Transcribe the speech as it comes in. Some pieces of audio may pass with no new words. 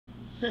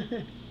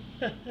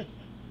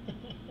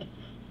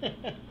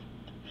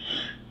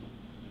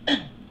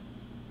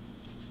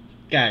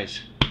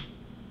Guys,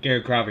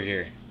 Garrett Crawford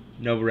here.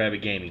 Noble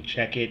Rabbit Gaming.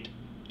 Check it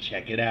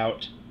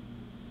out.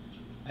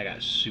 I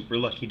got super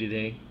lucky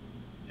today,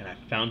 and I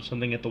found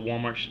something at the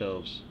Walmart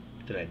shelves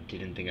that I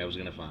didn't think I was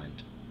gonna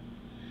find.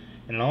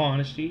 And in all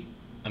honesty,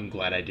 I'm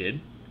glad I did,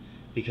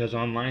 because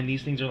online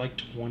these things are like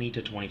 20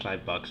 to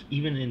 25 bucks,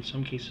 even in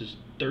some cases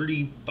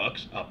 30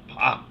 bucks a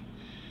pop.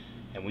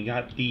 And we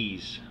got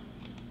these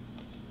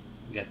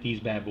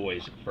bad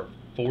boys for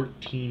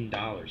 $14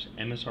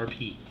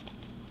 MSRP.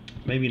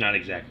 Maybe not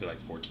exactly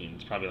like 14.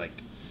 It's probably like,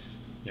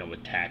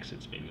 with tax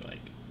it's maybe like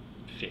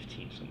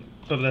 15 something.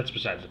 But that's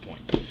besides the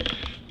point.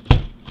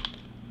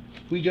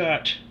 We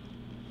got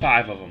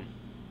 5 of them.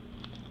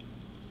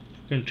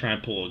 I'm gonna try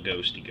and pull a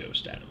ghosty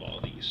ghost out of all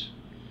of these.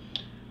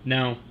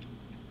 Now,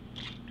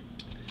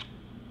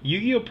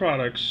 Yu-Gi-Oh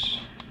products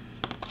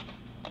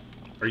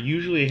are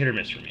usually a hit or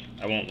miss for me.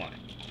 I won't lie.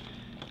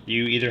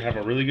 You either have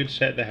a really good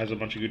set that has a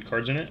bunch of good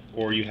cards in it,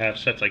 or you have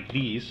sets like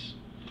these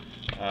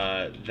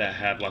that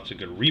have lots of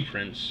good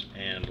reprints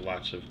and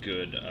lots of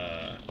good,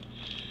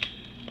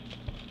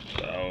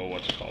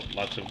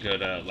 lots of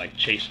good like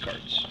chase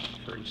cards,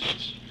 for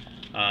instance.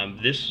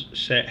 This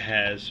set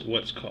has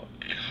what's called,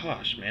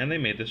 gosh man, they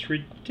made this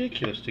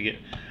ridiculous to get.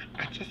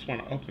 I just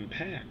want to open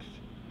packs.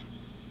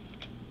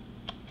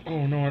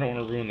 Oh no, I don't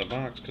want to ruin the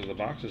box because the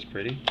box is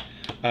pretty.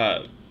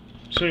 So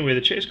anyway,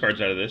 the chase cards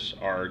out of this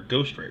are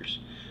Ghost Rares.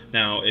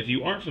 Now, if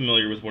you aren't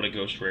familiar with what a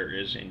Ghost Rare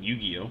is in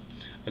Yu-Gi-Oh,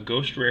 a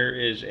Ghost Rare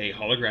is a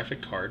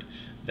holographic card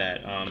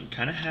that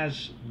kind of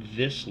has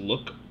this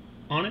look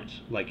on it.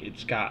 Like,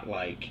 it's got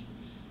like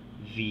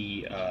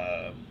the,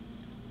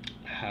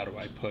 how do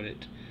I put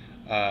it?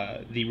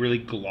 The really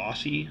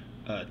glossy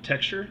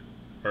texture,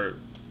 or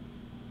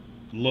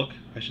look,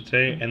 I should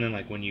say, and then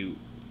like when you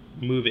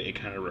move it, it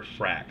kind of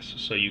refracts,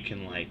 so you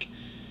can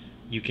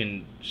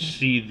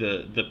see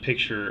the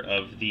picture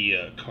of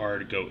the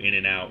card go in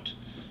and out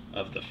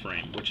of the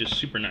frame, which is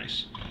super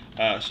nice.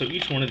 So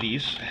each one of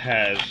these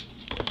has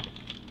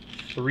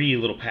 3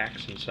 little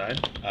packs inside,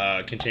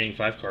 containing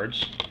 5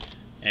 cards,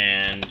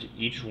 and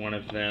each one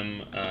of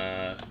them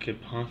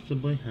could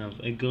possibly have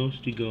a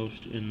ghosty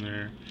ghost in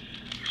there.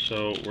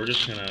 So we're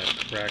just gonna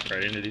crack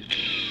right into these.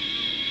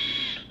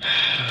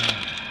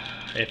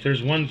 If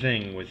there's one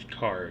thing with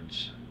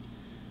cards,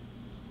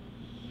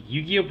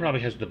 Yu-Gi-Oh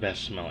probably has the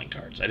best smelling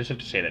cards. I just have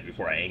to say that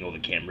before I angle the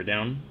camera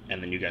down,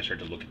 and then you guys start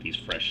to look at these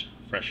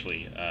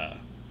freshly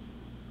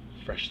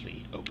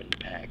opened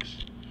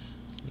packs.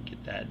 Let me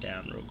get that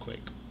down real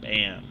quick.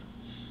 Bam.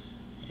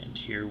 And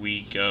here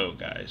we go,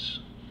 guys.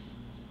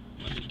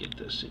 Let me get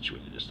this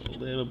situated just a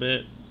little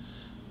bit.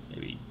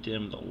 Maybe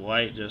dim the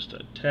light just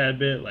a tad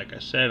bit. Like I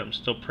said, I'm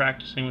still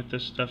practicing with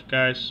this stuff,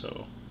 guys,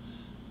 so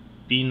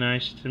be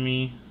nice to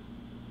me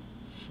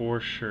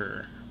for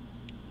sure.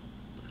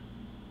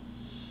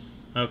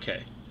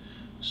 Okay,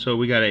 so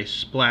we got a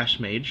Splash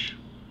Mage,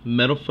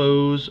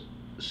 Metalfoes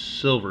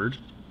Silvered,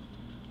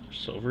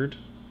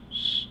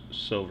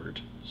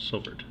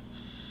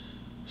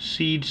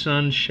 Seed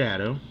Sun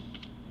Shadow,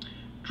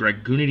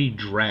 Dragoonity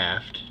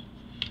Draft,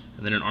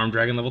 and then an Armed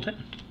Dragon level 10.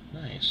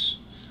 Nice.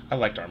 I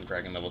liked Armed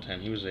Dragon level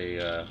 10. He was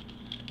a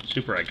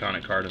super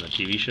iconic card in the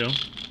TV show.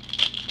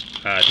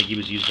 I think he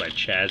was used by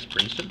Chaz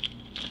Princeton.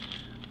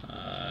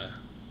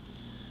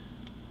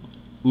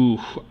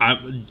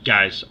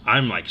 Guys,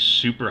 I'm like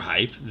super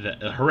hype.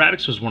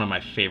 Heretics was one of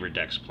my favorite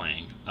decks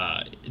playing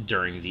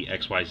during the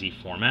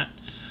XYZ format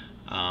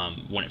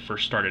when it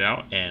first started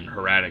out, and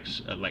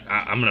Heretics, I'm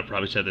gonna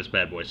probably set this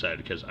bad boy aside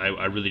because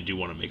I really do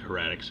want to make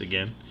Heretics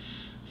again.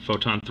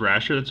 Photon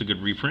Thrasher, that's a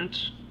good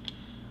reprint.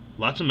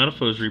 Lots of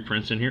Metalfoes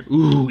reprints in here.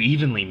 Ooh,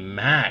 evenly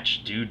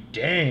matched, dude.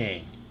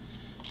 Dang,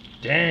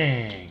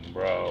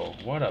 bro,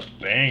 what a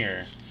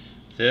banger.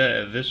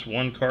 This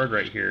one card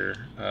right here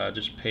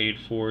just paid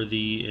for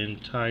the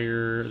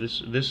entire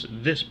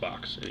this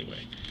box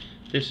anyway,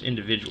 this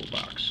individual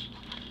box.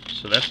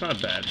 So that's not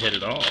a bad hit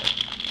at all.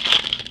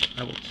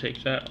 I will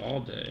take that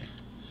all day.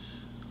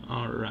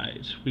 All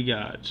right, we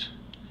got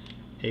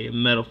a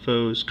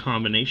Metalfoes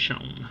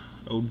combination,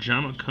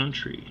 Ojama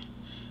Country,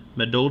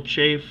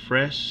 Medolce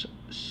Fresh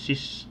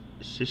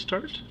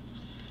Sistart,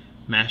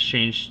 Mass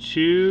Change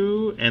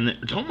 2, and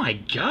then, oh my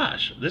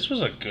gosh, this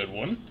was a good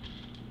one.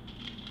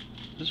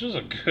 This was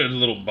a good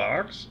little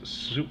box.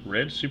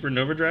 Red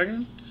Supernova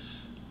Dragon.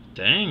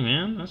 Dang,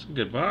 man, that's a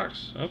good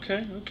box.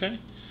 Okay.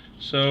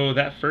 So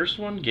that first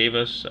one gave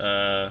us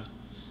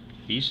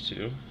these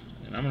 2,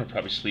 and I'm gonna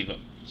probably sleeve up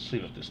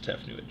this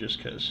Tefnut just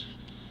because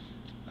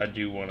I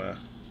do want to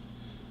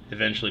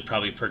eventually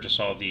probably purchase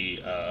all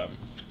the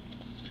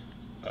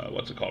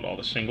all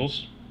the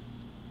singles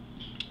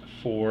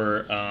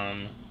for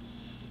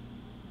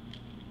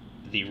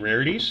the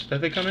rarities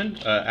that they come in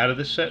out of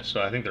this set.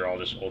 So I think they're all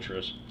just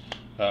ultras.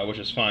 Which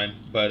is fine,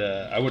 but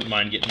I wouldn't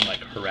mind getting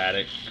like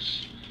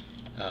Heretics,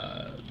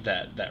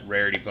 that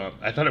rarity bump.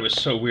 I thought it was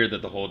so weird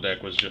that the whole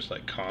deck was just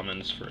like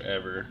commons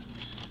forever.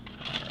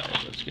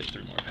 Alright, let's get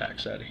 3 more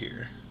packs out of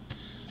here.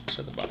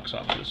 Set the box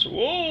off to the side.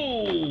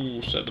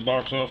 Whoa! Set the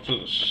box off to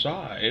the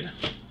side.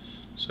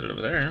 Set it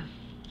over there.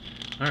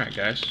 Alright,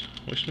 guys.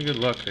 Wish me good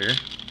luck here.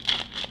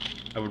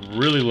 I would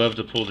really love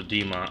to pull the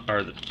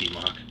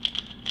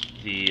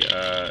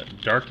the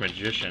Dark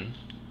Magician.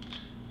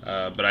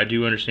 But I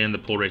do understand the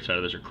pull rates out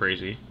of this are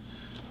crazy.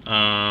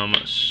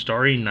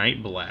 Starry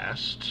Night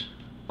Blast.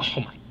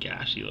 Oh my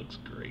gosh, he looks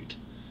great.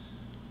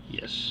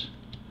 Yes.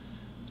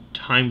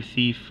 Time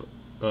Thief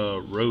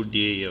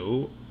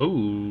Rodeo.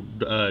 Oh,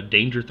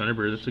 Danger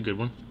Thunderbird, that's a good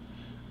one.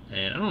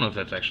 And I don't know if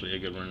that's actually a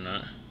good one or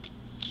not.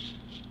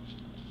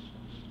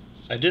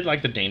 I did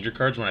like the Danger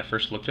cards when I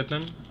first looked at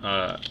them.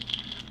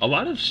 A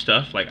lot of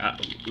stuff, like,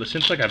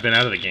 since I've been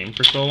out of the game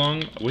for so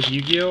long with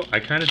Yu-Gi-Oh!, I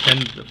kind of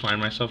tend to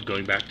find myself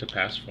going back to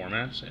past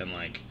formats and,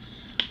 like,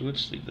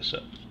 let's leave this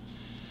up.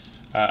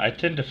 I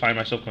tend to find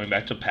myself going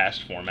back to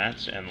past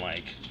formats and,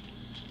 like,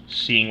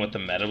 seeing what the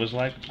meta was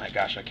like. My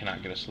gosh, I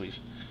cannot get a sleeve.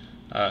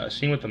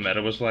 Seeing what the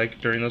meta was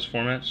like during those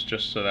formats,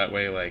 just so that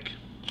way, like,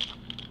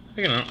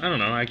 I don't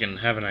know, I can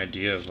have an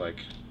idea of, like,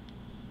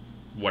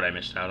 what I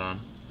missed out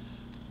on.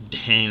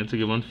 Dang, that's a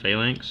good one.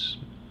 Phalanx,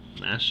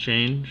 Mass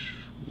Change,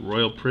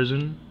 Royal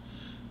Prison,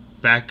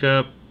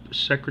 Backup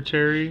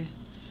Secretary,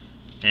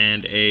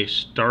 and a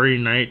Starry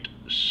Night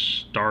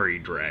Starry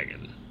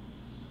Dragon.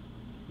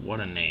 What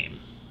a name.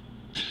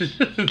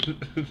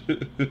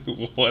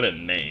 What a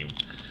name.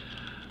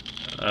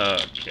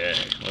 Okay,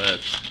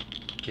 let's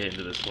get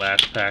into this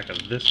last pack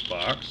of this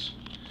box.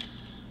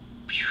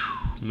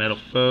 Metal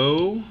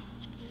Foe,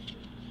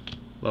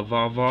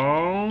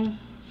 Lavaval,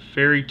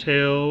 Fairy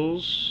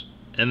Tales,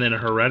 and then a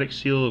Hieratic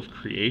Seal of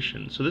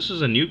Creation. So this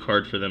is a new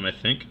card for them, I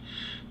think.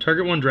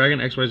 Target one Dragon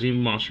XYZ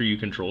monster you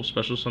control.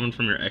 Special summon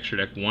from your extra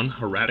deck one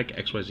Hieratic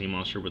XYZ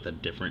monster with a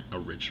different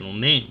original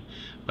name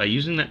by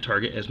using that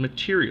target as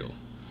material.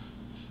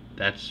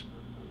 That's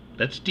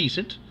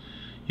decent.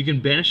 You can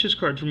banish this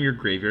card from your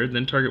graveyard,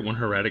 then target one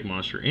Hieratic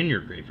monster in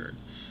your graveyard.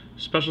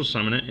 Special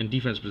summon it in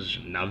defense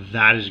position. Now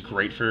that is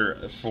great for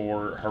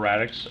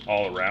Hieratics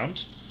all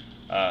around,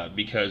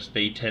 because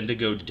they tend to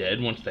go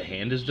dead once the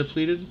hand is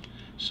depleted.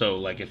 So,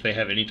 like, if they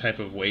have any type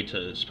of way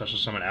to special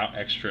summon out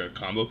extra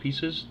combo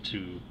pieces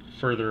to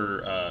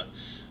further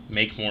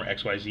make more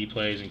XYZ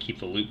plays and keep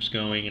the loops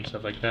going and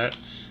stuff like that,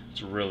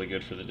 it's really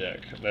good for the deck.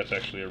 That's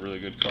actually a really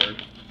good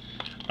card.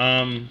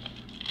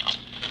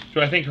 So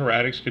I think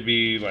Hieratics could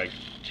be, like,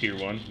 tier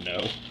 1?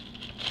 No.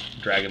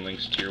 Dragon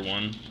Link's tier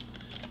 1.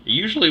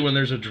 Usually when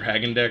there's a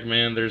dragon deck,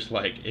 man, there's,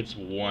 like, it's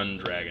one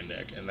dragon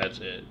deck, and that's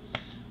it.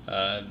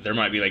 There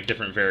might be, like,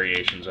 different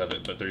variations of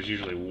it, but there's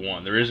usually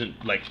one. There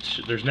isn't, like,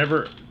 there's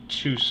never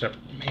two separate...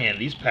 Man,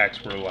 these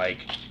packs were, like,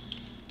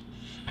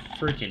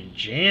 freaking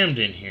jammed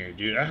in here,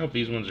 dude. I hope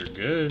these ones are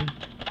good.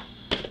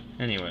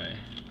 Anyway,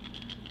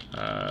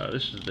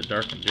 this is the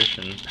Dark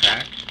Magician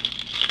pack.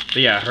 But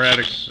yeah,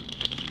 Hieratics,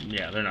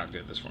 yeah, they're not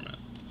good this format.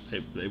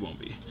 They won't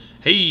be.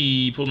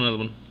 Hey, pulled another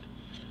one.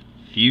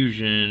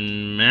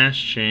 Fusion, Mass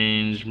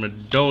Change,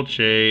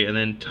 Madolche, and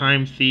then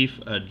Time Thief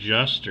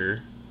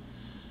Adjuster.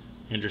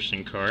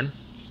 Interesting card.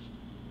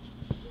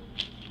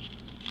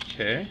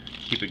 Okay,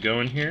 keep it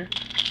going here.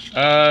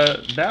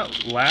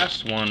 That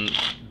last one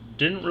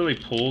didn't really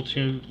pull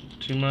too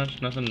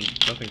much. Nothing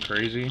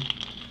crazy.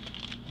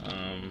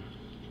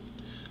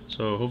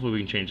 So hopefully we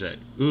can change that.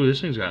 Ooh,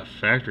 this thing's got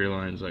factory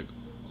lines like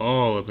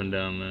all up and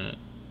down that.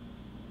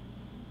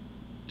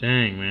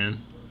 Dang,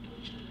 man.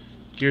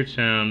 Gear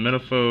Town,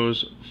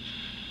 Metaphos,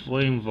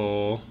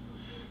 Flamevol,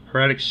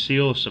 Hieratic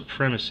Seal of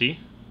Supremacy.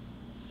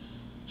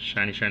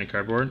 Shiny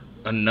cardboard.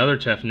 Another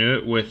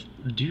Tefnuit with...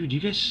 Dude, do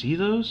you guys see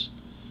those?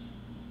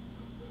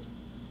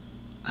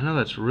 I know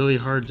that's really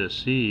hard to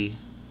see.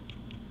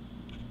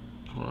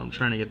 Hold on, I'm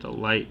trying to get the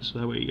light so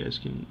that way you guys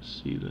can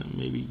see them.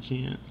 Maybe you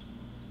can't.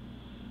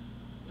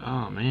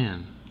 Oh,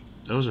 man.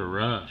 Those are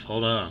rough.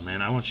 Hold on,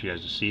 man. I want you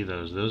guys to see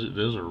those.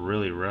 Those are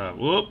really rough.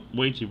 Whoop,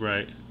 way too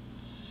bright.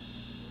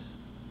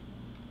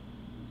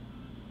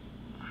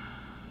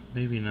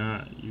 Maybe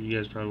not. You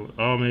guys probably...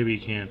 Oh, maybe you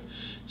can.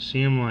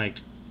 See them like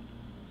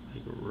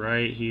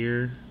right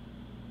here.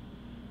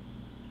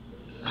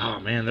 Oh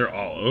man, they're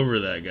all over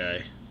that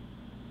guy.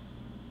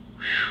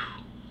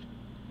 Whew.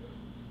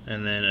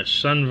 And then a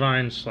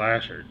Sunvine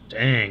Slasher.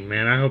 Dang,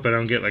 man, I hope I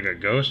don't get like a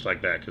ghost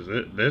like that, because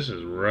this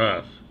is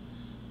rough.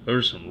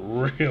 Those are some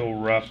real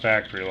rough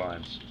factory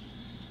lines.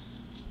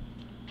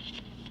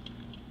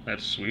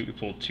 That's sweet. We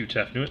pulled 2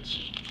 Tefnuits.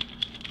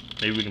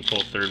 Maybe we can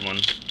pull a third one.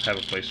 Have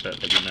a playset.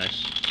 That'd be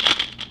nice.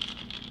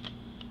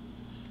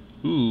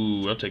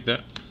 Ooh, I'll take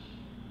that.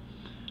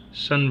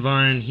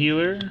 Sunvine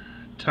Healer,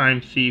 Time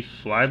Thief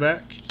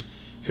Flyback,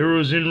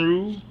 Hero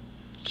Zinru,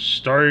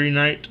 Starry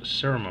Night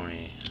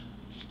Ceremony.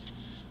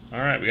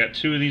 Alright, we got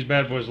 2 of these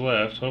bad boys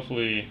left.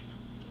 Hopefully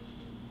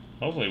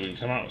we can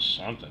come out with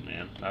something,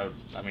 man.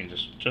 I mean,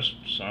 just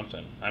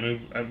something. I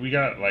mean, we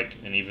got like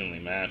an evenly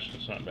matched.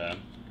 That's not bad.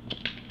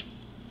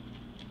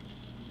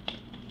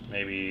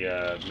 Maybe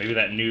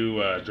that new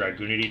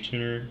Dragoonity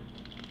tuner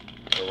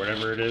or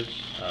whatever it is.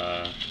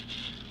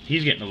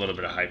 He's getting a little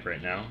bit of hype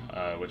right now,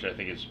 which I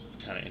think is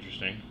kind of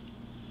interesting.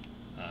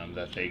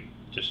 that they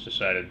just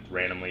decided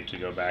randomly to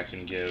go back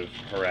and give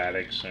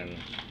Heretics and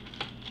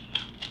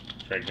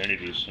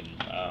Dragonity some,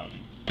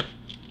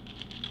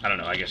 I don't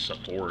know, I guess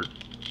support.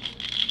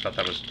 I thought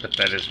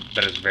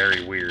that is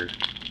very weird.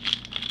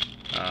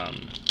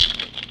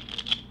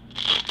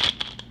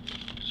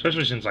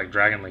 Especially since like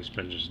Dragon League's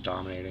been just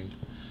dominating.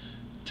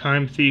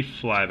 Time Thief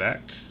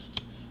Flyback,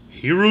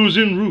 Heroes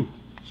in Ru,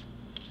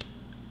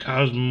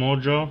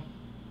 Cosmojo,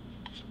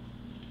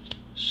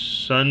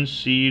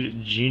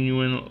 Sunseed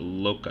Genuine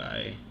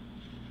Loci,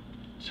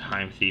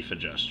 Time Thief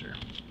Adjuster.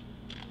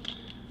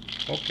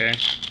 Okay,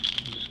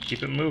 just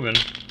keep it moving,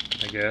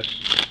 I guess.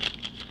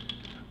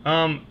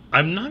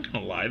 I'm not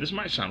gonna lie, this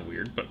might sound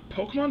weird, but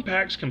Pokemon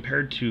packs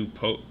compared to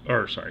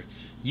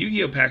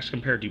Yu-Gi-Oh packs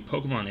compared to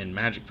Pokemon and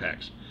Magic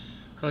packs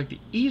are like the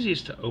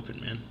easiest to open,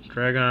 man.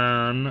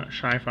 Dragon,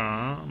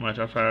 Shyfa,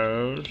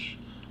 Metafos,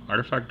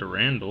 Artifact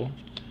Durandal,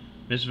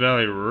 Miss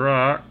Valley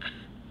Rock.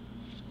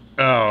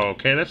 Oh,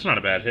 okay, that's not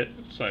a bad hit.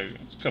 It's like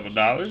a couple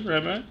dollars,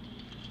 right, man?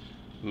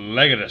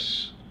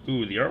 Legatus.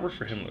 Ooh, the artwork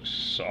for him looks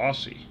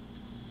saucy.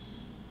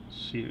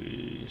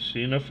 See,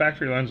 no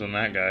factory lines on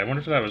that guy. I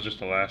wonder if that was just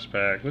the last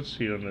pack. Let's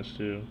see on this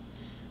too.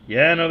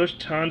 Yeah, no, there's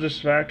tons of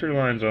factory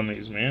lines on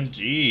these, man.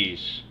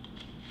 Jeez.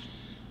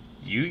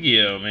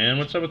 Yu-Gi-Oh, man.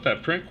 What's up with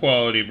that print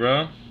quality,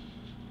 bro?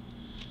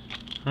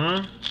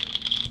 Huh?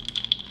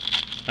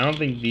 I don't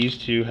think these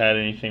two had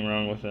anything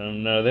wrong with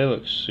them. No, they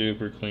look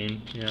super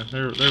clean. Yeah,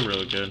 they're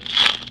really good.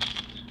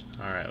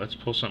 Alright, let's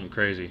pull something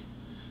crazy.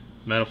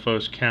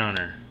 Metalphos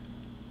counter.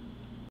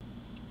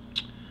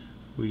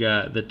 We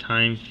got the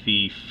Time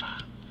Thief,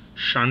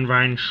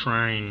 Shanvine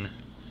Shrine,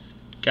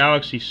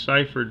 Galaxy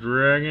Cipher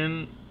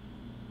Dragon,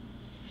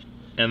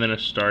 and then a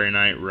Starry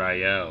Night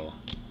Rael.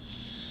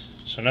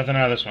 So nothing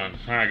out of this one.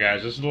 Alright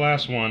guys, this is the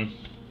last one.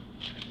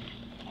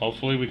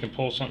 Hopefully we can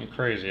pull something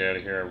crazy out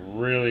of here. I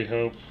really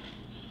hope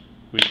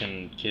we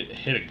can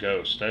hit a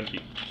ghost. That'd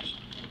be just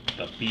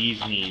the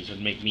bee's knees.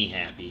 It'd make me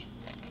happy.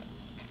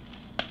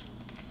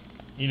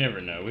 You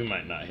never know. We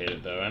might not hit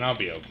it though, and I'll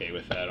be okay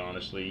with that,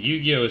 honestly.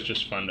 Yu-Gi-Oh is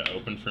just fun to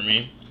open for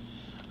me.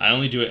 I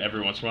only do it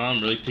every once in a while.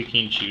 I'm really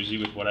picky and choosy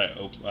with what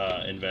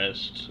I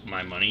invest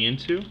my money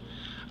into.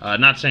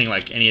 Not saying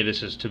like any of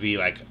this is to be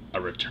like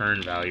a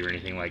return value or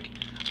anything. Like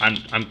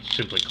I'm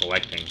simply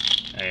collecting,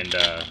 and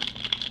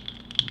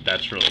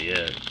that's really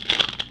it.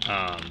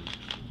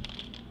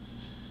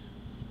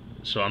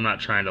 So I'm not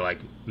trying to like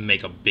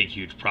make a big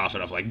huge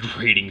profit off like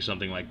grading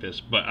something like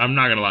this. But I'm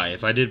not gonna lie,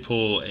 if I did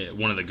pull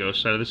one of the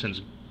ghosts out of this,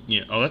 since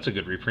oh, that's a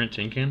good reprint,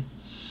 Tinkin.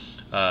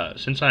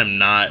 Since I'm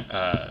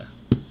not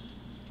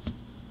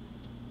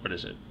what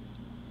is it?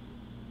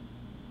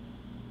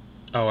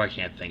 Oh, I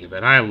can't think of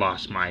it. I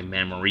lost my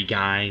memory,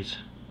 guys.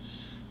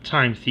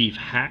 Time Thief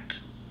Hack,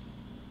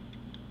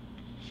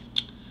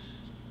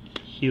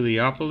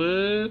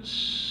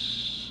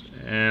 Heliopolis,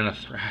 and a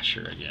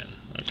Thrasher again.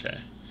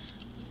 Okay.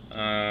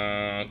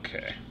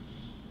 Okay.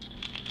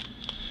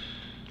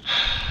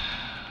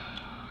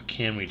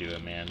 Can we do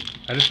it, man?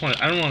 I want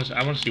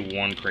to see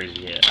one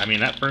crazy hit. I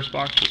mean, that first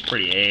box was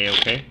pretty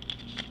A-okay.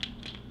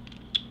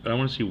 But I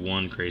want to see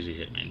one crazy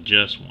hit, man.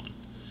 Just one.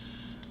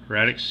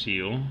 Erratic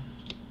Seal.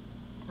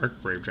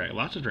 Arc Brave Dragon.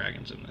 Lots of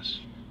dragons in this.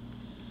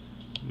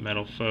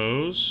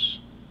 Metalphos.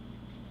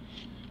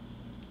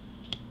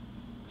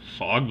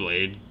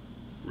 Fogblade.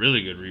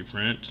 Really good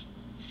reprint.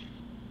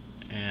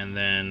 And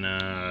then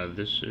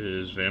this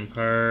is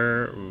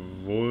Vampire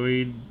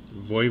Voivode.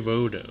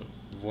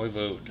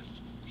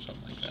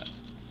 Something like that.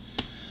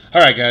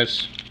 Alright,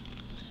 guys.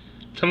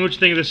 Tell me what you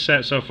think of this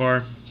set so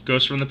far.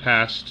 Ghosts from the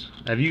Past.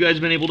 Have you guys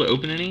been able to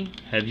open any?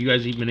 Have you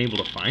guys even been able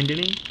to find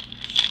any?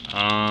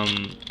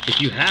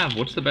 If you have,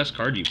 what's the best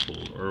card you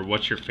pulled? Or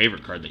what's your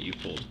favorite card that you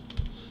pulled?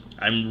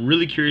 I'm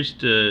really curious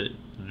to...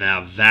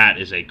 Now that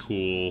is a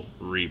cool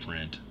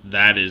reprint.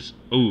 That is...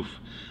 Oof.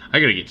 I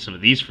gotta get some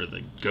of these for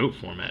the GOAT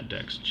format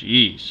decks.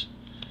 Jeez.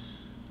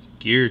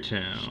 Gear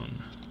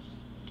Town.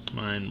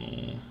 Mind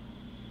Mole.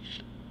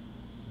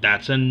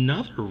 That's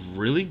another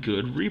really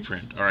good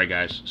reprint. Alright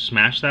guys,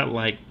 smash that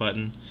like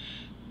button.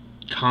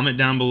 Comment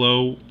down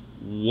below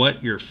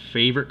what your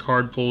favorite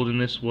card pulled in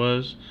this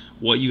was.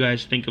 What you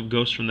guys think of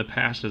Ghosts from the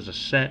Past as a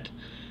set.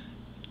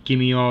 Give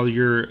me all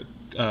your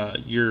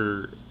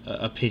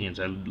opinions.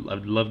 I'd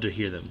love to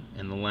hear them.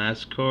 And the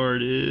last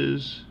card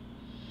is...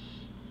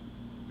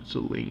 It's a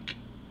Link.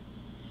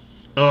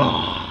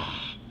 Oh,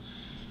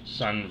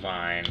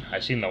 Sunvine. I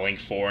seen the Link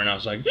 4 and I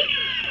was like...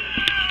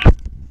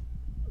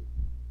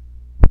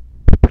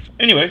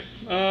 Anyway,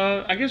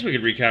 I guess we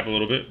could recap a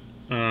little bit.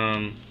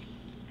 Got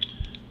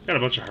a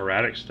bunch of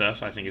Herratic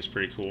stuff. I think it's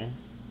pretty cool.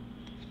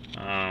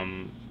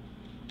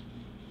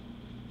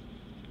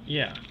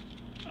 Yeah,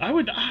 I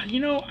would.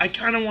 I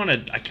kind of want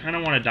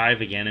to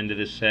dive again into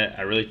this set.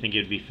 I really think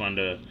it'd be fun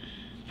to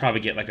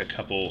probably get like a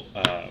couple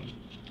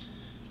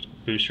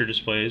booster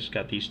displays.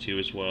 Got these two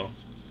as well.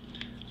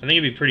 I think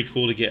it'd be pretty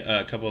cool to get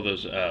a couple of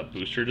those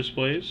booster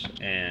displays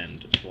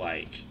and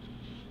like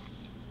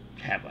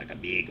have like a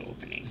big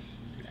opening.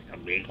 A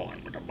big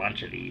one with a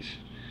bunch of these.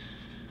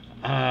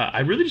 I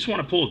really just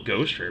want to pull a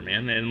Ghost Rare,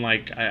 man, and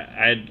like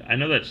I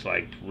know that's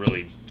like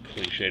really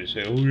cliche to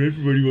say. Oh,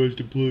 everybody wants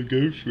to pull a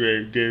Ghost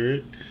Rare,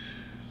 Garrett.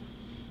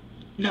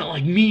 Not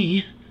like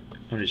me.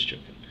 I'm just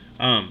joking.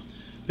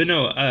 But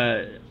no,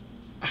 I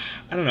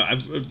don't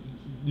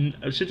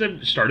know. Since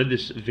I've started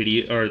this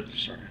video,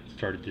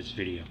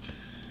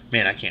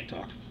 man, I can't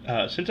talk.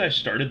 Since I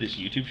started this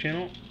YouTube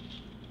channel,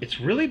 it's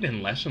really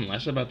been less and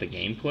less about the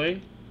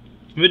gameplay.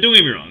 But don't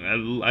get me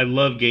wrong, I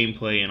love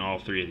gameplay in all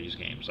three of these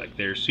games. Like,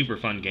 they're super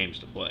fun games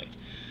to play.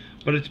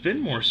 But it's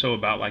been more so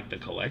about, like, the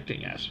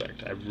collecting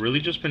aspect. I've really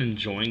just been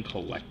enjoying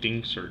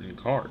collecting certain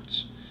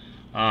cards.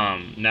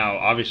 Now,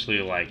 obviously,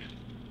 like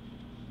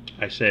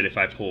I said, if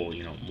I pull,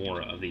 you know,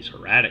 more of these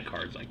erratic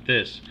cards like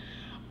this,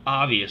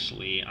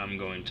 obviously I'm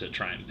going to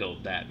try and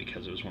build that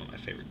because it was one of my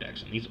favorite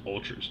decks. And these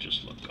Ultras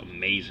just look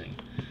amazing.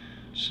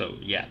 So,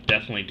 yeah,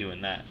 definitely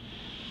doing that.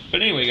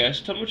 But anyway, guys,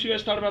 tell me what you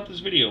guys thought about this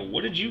video.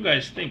 What did you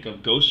guys think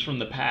of Ghosts from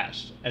the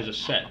Past as a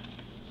set?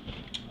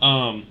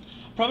 Probably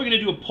going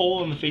to do a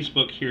poll on the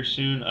Facebook here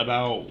soon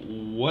about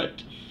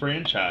what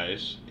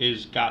franchise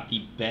is got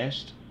the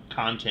best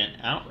content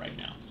out right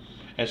now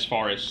as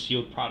far as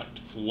sealed product.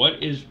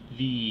 What is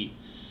the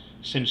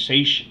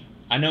sensation?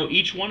 I know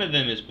each one of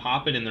them is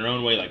popping in their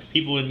own way. Like,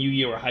 people in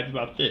Yu-Gi-Oh! Are hype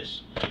about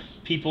this.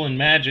 People in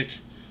Magic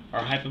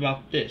are hype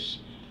about this.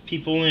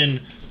 People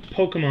in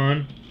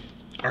Pokemon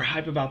are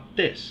hype about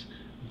this.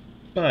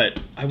 But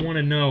I want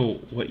to know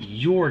what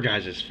your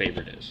guys'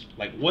 favorite is.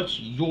 Like, what's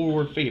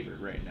your favorite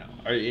right now?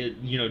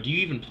 You know, do you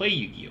even play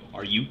Yu-Gi-Oh?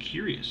 Are you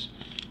curious?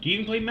 Do you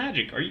even play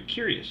Magic? Are you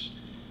curious?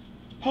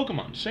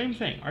 Pokemon, same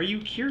thing. Are you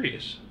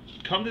curious?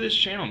 Come to this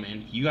channel,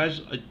 man. You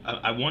guys,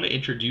 I want to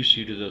introduce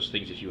you to those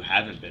things if you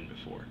haven't been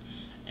before.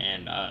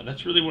 And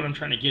that's really what I'm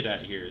trying to get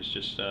at here, is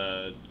just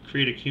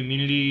create a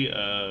community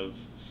of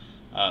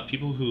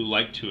people who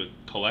like to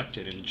collect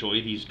and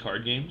enjoy these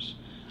card games.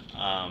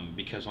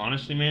 Because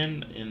honestly,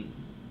 man, in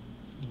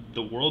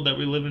the world that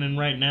we're living in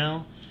right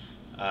now,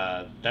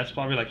 that's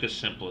probably like the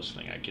simplest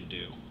thing I could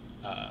do.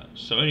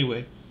 So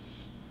anyway,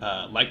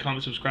 like,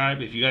 comment,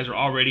 subscribe. If you guys are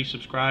already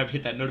subscribed,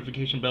 hit that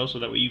notification bell so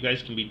that way you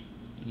guys can be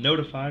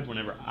notified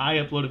whenever I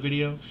upload a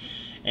video.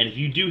 And if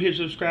you do hit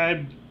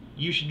subscribe,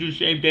 you should do the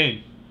same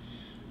thing.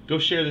 Go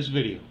share this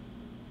video.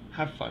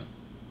 Have fun.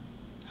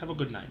 Have a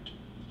good night.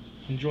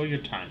 Enjoy your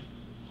time.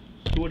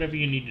 Do whatever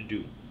you need to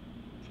do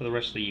for the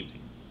rest of the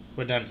evening.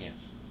 We're done here.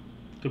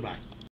 Goodbye.